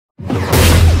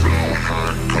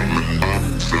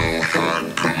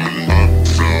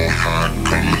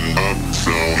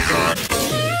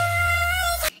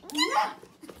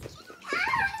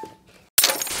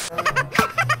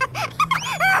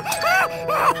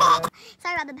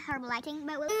Sorry about the horrible lighting,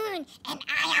 but and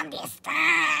I am the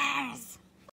stars.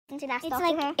 Into that it's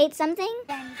like her. 8 something.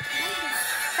 Then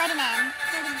Ferdinand.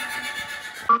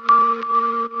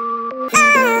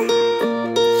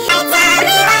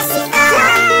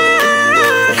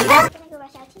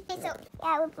 Okay, so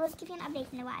yeah, we'll give you an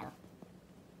update in a while.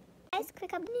 Guys,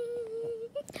 quick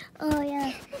update. Oh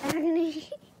yeah,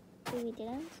 we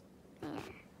didn't. Yeah.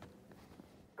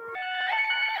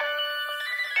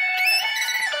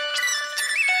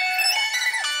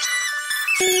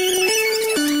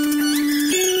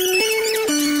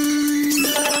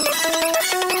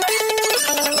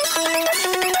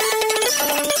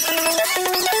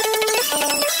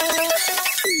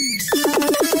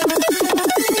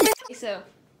 So,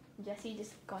 Jessie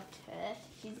just got hurt.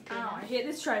 She's good. Ow, I hate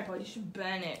this tripod. You should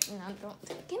burn it. No,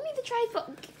 don't. Give me the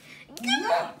tripod.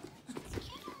 No.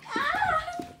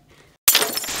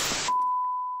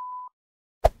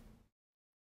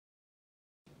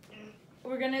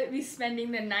 We're gonna be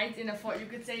spending the night in a fort. You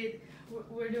could say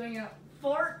we're doing a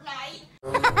Fortnight.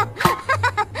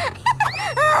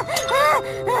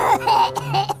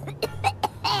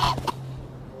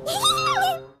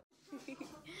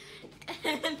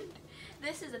 And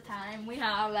this is the time we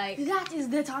have like. That is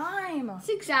the time.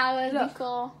 6 hours Look.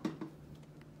 before.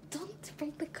 Don't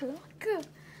break the clock.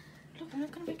 Look, I'm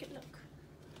not gonna make it look.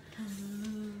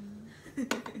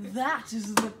 That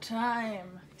is the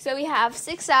time. So we have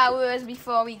 6 hours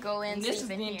before we go in. And this is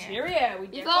sleep the in here. interior. We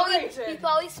Before decorated.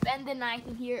 we spend the night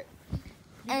in here.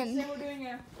 And And we're doing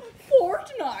a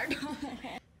Fortnight.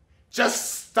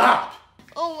 Just stop!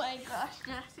 oh my gosh,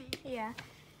 Jessie. Yeah.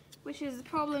 Which is the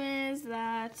problem is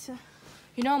that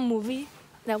You know a movie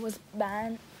that was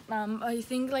banned? I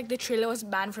think like the trailer was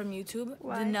banned from YouTube.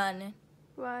 Why? The Nun.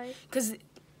 why? Because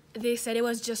they said it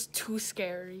was just too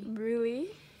scary. Really?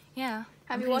 Yeah. Have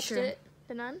I'm you pretty watched sure. it?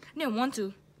 The Nun? No, want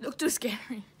to. Look too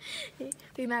scary.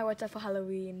 We might watch that for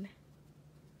Halloween.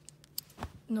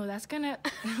 No, that's gonna.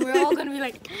 We're all gonna be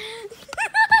like.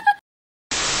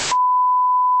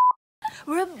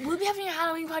 We'll be having a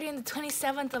Halloween party on the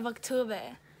 27th of October.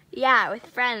 Yeah, with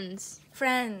friends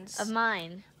Friends of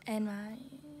mine. and my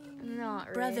Not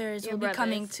really. brothers Your will be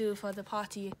coming too for the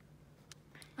party.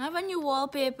 I have a new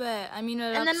wallpaper. I mean,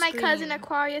 And then my cousin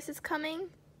Aquarius is coming.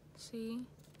 See,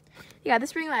 Yeah, the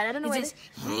spring light. I don't know it what. says,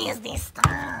 "Here's the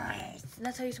stars."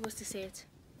 That's how you're supposed to say it.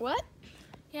 What?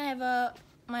 Yeah, I have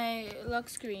my lock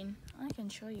screen. I can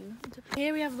show you.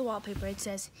 Here we have the wallpaper. It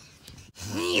says,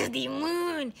 "Here's the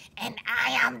moon, and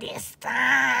I am the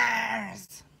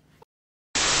stars."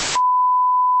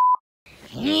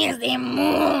 Here's the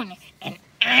moon, and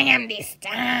I am the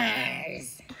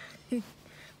stars.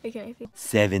 Okay.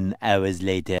 7 hours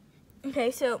later.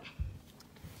 Okay, so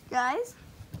guys,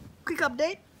 quick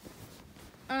update.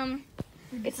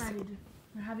 We decided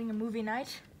we're having a movie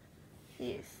night.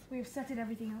 Yes. We've set it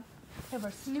everything up. We have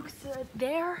our snooks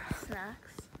there,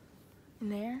 Snacks.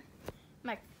 and there.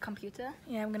 My computer.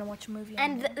 Yeah, I'm gonna watch a movie.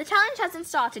 And the challenge hasn't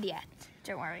started yet.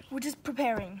 Don't worry. we're just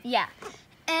preparing. Yeah.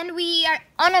 And we are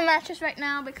on a mattress right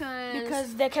now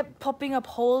because They kept popping up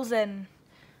holes and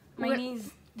my We're-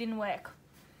 knees didn't work.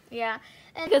 yeah,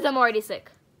 and because I'm already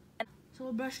sick. So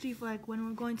we'll brush teeth like when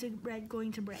we're going to bed.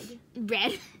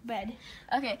 Bread. Bed.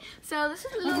 Okay, so this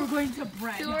is a When little we're going to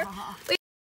bread. tour.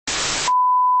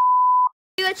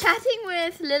 We were chatting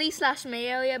with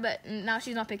Lily/May earlier, but now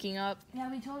she's not picking up.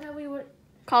 Yeah, we told her we were,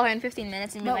 Call her in 15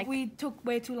 minutes and be but like we took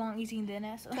way too long eating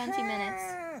dinner. So 20 minutes.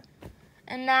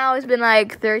 And now it's been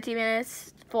like 30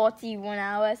 minutes, 41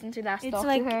 hours since we last It's talked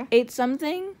like to her. 8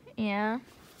 something. Yeah.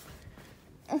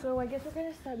 So I guess we're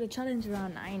gonna start the challenge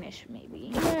around 9ish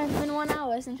maybe. Yeah, it's been 1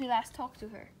 hour since we last talked to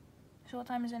her. So what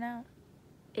time is it now?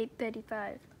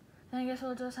 8:35 Then I guess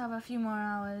we'll just have a few more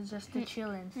hours just to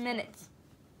chill in. minutes.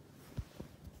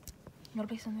 You gotta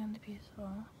play something on the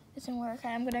PS4. Doesn't work.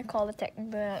 I'm gonna call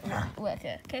the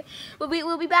worker. Okay.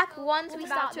 We'll be back once we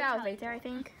start 2 hours later. I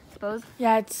think. Suppose.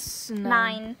 Yeah, it's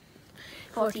 9:40.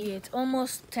 48.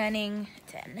 Almost 10ing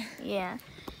 10. Yeah.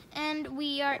 And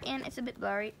we are in. It's a bit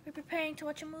blurry. We're preparing to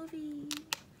watch a movie.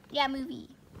 Yeah, movie.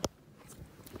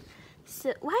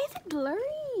 So why is it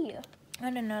blurry? I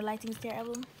don't know, lighting's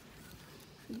terrible.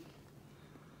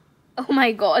 Oh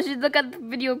my gosh! Look at the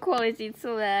video quality. It's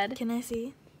so bad. Can I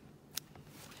see?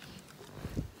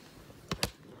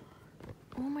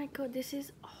 Oh my god, this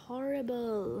is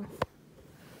horrible.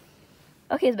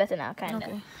 Okay, it's better now, kinda.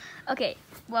 Okay. Okay,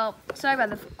 well, sorry about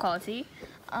the quality.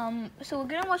 So we're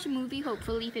gonna watch a movie,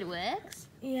 hopefully, if it works.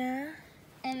 Yeah.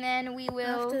 And then we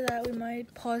will... After that, we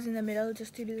might pause in the middle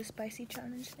just to do the spicy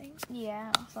challenge thing. Yeah,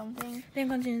 or something. Then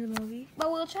continue the movie.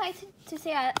 But we'll try to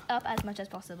stay up as much as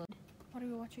possible. What are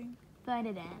we watching?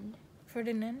 Ferdinand.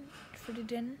 Ferdinand?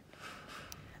 Ferdinand?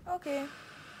 Okay.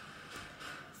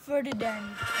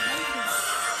 Ferdinand.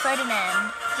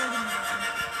 Ferdinand.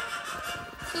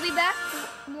 We'll be back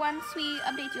once we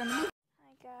update you on the movie.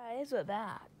 Hi guys, we're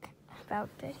back. About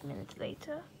 30 minutes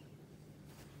later.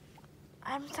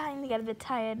 I'm starting to get a bit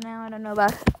tired now. I don't know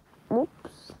about...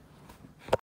 Oops.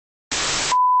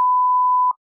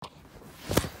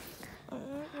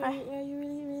 Are you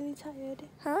really tired?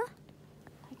 Huh?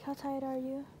 Like, how tired are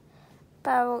you?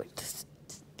 About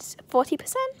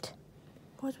 40%?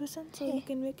 40%? So you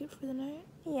can make it for the night?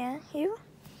 Yeah, you?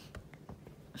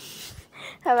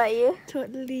 How about you?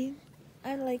 Totally.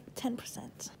 I'm like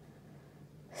 10%.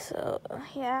 So,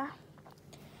 yeah.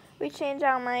 We changed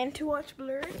our mind to watch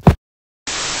Blurred.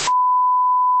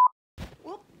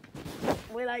 Whoop.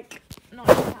 We're like not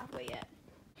even halfway yet.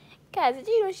 Guys, did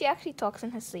you know she actually talks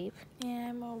in her sleep? Yeah,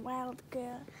 I'm a wild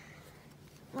girl.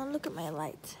 Now look at my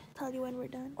light. Tell you when we're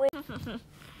done. Wait.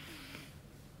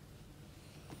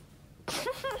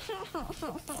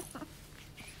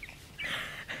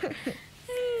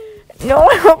 No.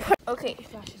 Okay.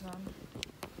 Flash is on.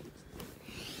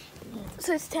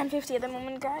 So it's 10:50 at the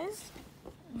moment, guys.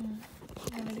 I'm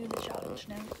gonna do the challenge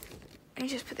now. Let me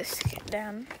just put this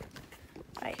down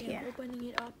right here. Opening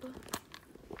it up.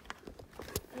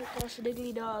 Oh gosh,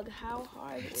 diggly dog, how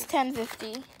hard It's is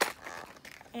 10:50.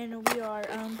 And we are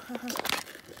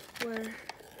we're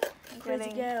crazy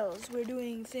Getting- girls. We're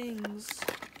doing things.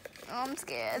 Oh, I'm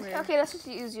scared. Where? Okay, let's just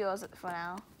use yours for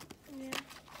now. Yeah.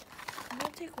 I'm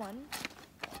gonna take one.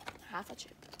 Half a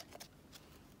chip.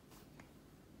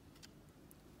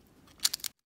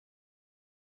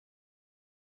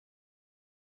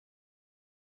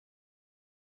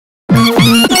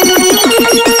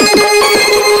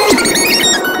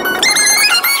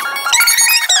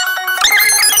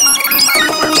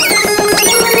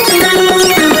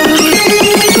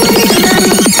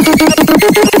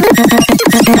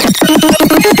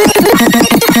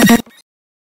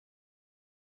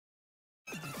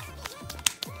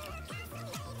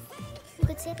 You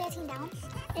could say 13 down.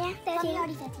 Yeah, 13.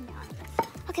 Already 13 down.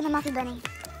 Okay, my mouth is burning.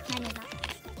 Mine is not.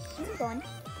 This is going. Right.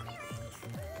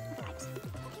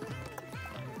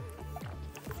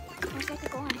 Where's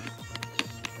it going?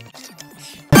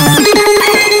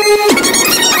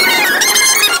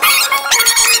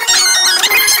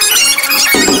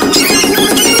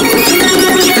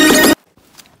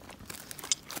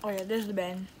 Oh yeah, there's the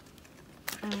band.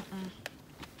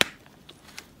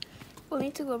 We'll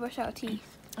need to go brush our teeth.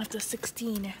 After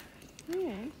 16,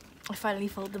 I finally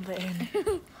felt the band.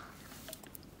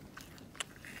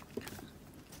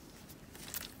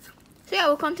 So yeah,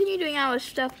 we'll continue doing our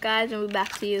stuff, guys, and we'll be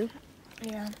back to you.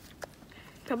 Yeah.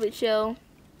 Probably chill,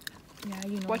 Yeah,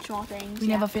 you know. watch more things. We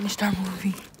never finished our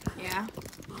movie. Yeah.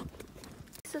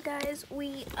 So guys,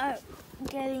 we are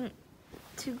getting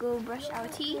to go brush our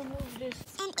teeth. And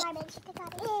garbage. The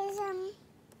garbage is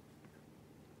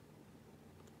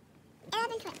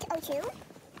 11:02.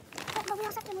 But we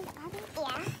also have to move the garbage.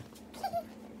 Yeah. Okay, so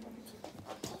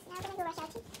now we're gonna go brush our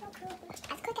teeth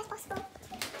as quick as possible.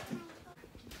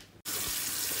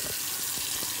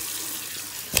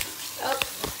 Oh,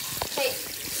 hey,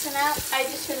 so now I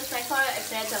just finished my toilet, I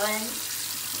said to Ellen.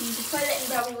 Use the toilet and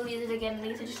probably will use it again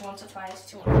later, just once or twice.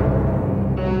 Too much.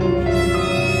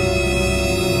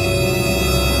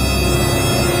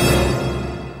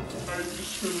 I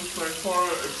just finished my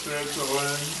toilet, I said to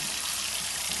Len.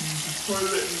 Use the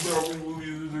toilet and probably will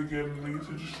use it again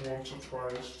later, just once or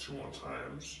twice, 2 more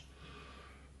times.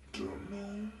 Don't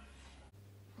know.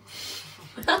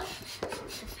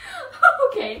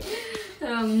 Okay.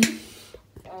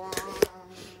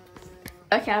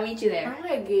 Okay, I'll meet you there. I'm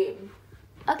like a game.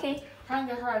 Okay. Trying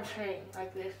to start saying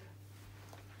like this.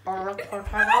 I like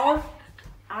potatoes.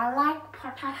 I like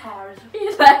potatoes.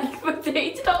 You like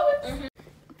potatoes?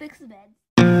 Fix the bed.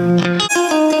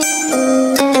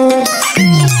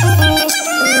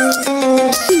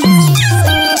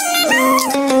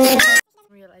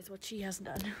 Realize what she has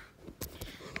done.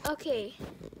 Okay.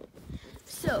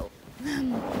 So,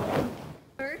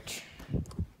 church,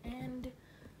 And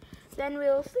then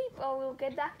we'll sleep or we'll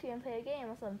get back to you and play a game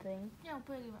or something. yeah, we'll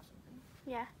play about something.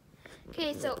 Yeah.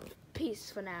 Okay, so peace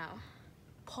for now.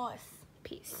 Pause.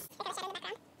 Peace.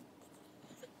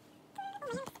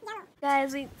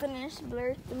 Guys, we finished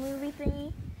Blur, the movie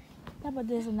thingy. Yeah, but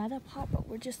there's another part, but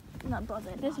we're just not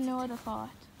bothered. There's no other part.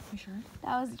 You sure?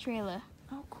 That was the trailer.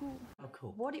 Oh, cool. Oh,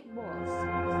 cool. What it was.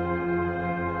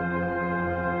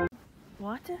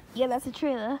 What? Yeah, that's the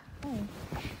trailer.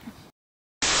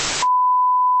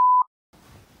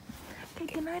 Okay,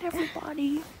 good night,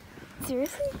 everybody.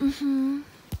 Seriously?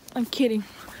 I'm kidding.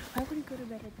 I wouldn't go to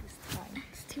bed at this time.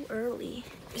 It's too early.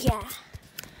 Yeah.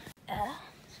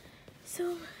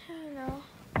 So, I don't know.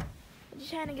 I'm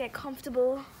just trying to get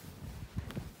comfortable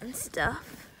and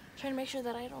stuff. Trying to make sure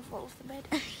that I don't fall off the bed.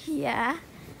 Yeah.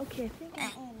 Okay, I think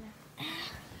I'm in.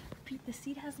 Repeat, the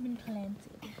seed has been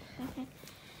planted.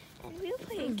 And we'll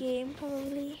play a game,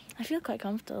 probably. I feel quite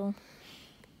comfortable.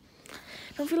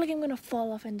 I don't feel like I'm gonna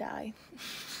fall off and die.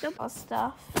 Or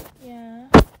stuff. Yeah.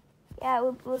 Yeah,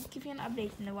 we'll give you an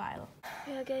update in a while.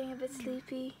 We are getting a bit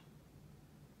sleepy.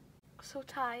 So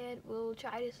tired. We'll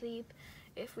try to sleep.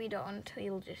 If we don't,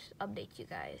 we'll just update you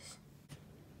guys.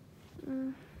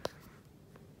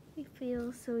 We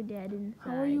feel so dead inside.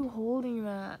 How are you holding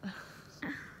that?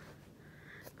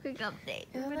 Quick update.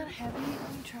 Isn't that heavy?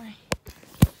 Let me try.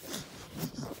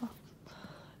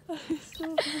 It's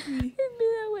so heavy. We've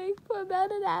been awake for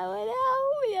about an hour now.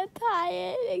 We are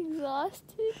tired,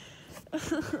 exhausted.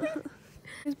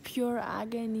 It's pure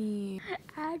agony.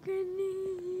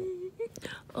 Agony.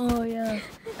 Oh yeah,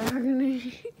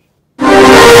 agony.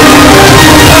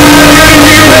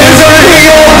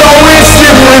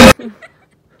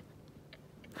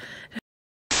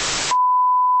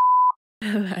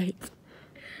 Right.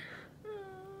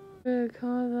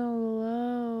 Comment down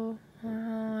below how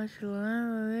much you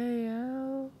learned the video.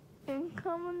 And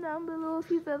comment down below if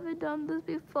you've ever done this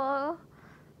before.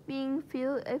 If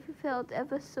you felt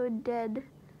ever so dead.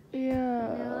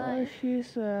 Yeah, what she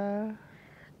said.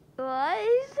 What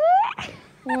is it?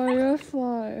 Well, you're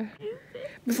fine.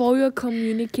 Before we were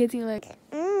communicating, like.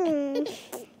 Guys.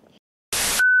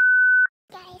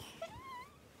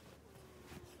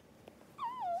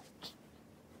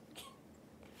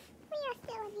 We are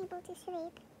still unable to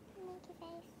sleep. Thank you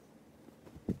guys.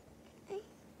 It's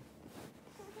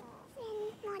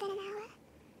been more than an hour.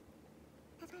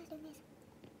 That's why I was doing this.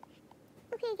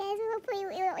 Okay guys, hopefully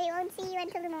we won't see you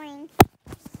until the morning.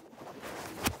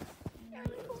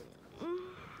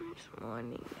 It's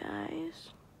morning, guys.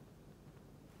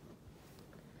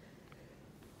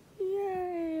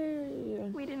 Yay!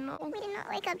 We did not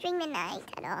wake up during the night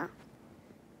at all.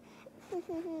 Yay,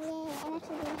 I'm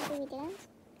actually really happy we didn't.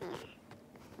 Yeah.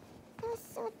 I was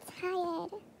so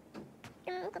tired. I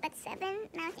woke up at 7,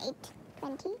 now it's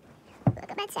 8:20.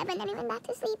 Woke up at 7, then we went back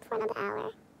to sleep for another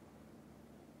hour.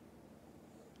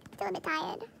 Still a bit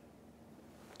tired.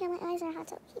 Yeah, my eyes are hard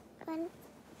to keep on.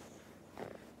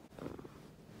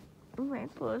 We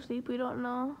might fall asleep, we don't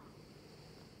know.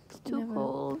 It's too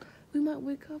cold. We might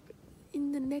wake up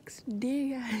in the next day,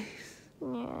 guys.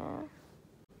 Yeah.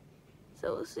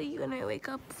 So we'll see you when I wake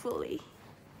up fully.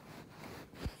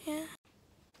 Yeah.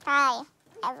 Hi,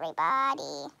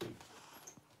 everybody.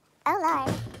 Oh,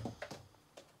 Lord.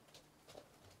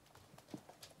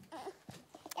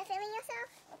 You're filming yourself?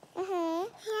 Mm-hmm.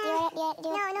 Yeah.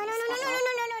 No.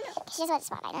 She just wants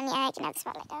the spotlight on you. I can have the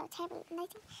spotlight. Oh, terrible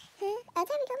lighting. Oh, there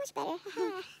we go, much better.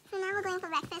 So now we're going for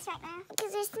breakfast right now.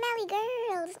 Because we're smelly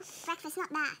girls. Breakfast,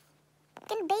 not bath.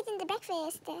 We're gonna bathe in the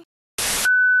breakfast.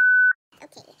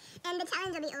 Okay, and the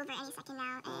challenge will be over any second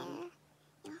now. And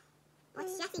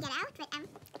watch Jessie get out, but I'm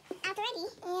out already.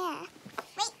 Yeah.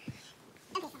 Wait.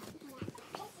 Okay.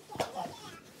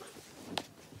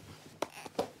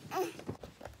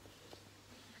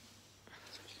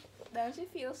 Don't you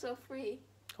feel so free?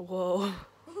 Whoa.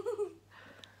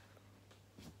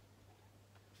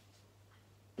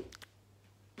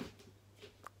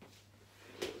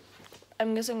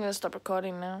 I'm guessing I'm gonna stop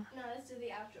recording now. No, let's do the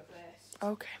outro first.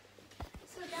 Okay.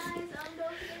 So guys, don't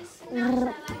forget to smash that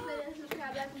like button and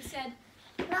subscribe like we said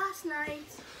last night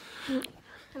when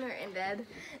we were in bed.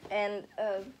 And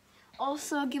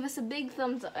also give us a big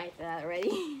thumbs up like that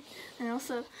already. And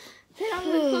also hit on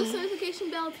the post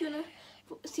notification bell if you wanna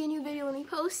see a new video when we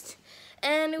post.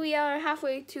 And we are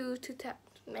halfway to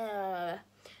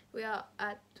we are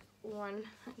at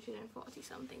 140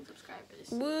 something subscribers.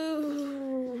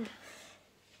 Woo!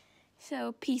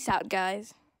 So peace out,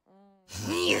 guys.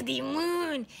 He's the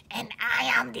moon, and I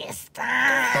am the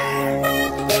star.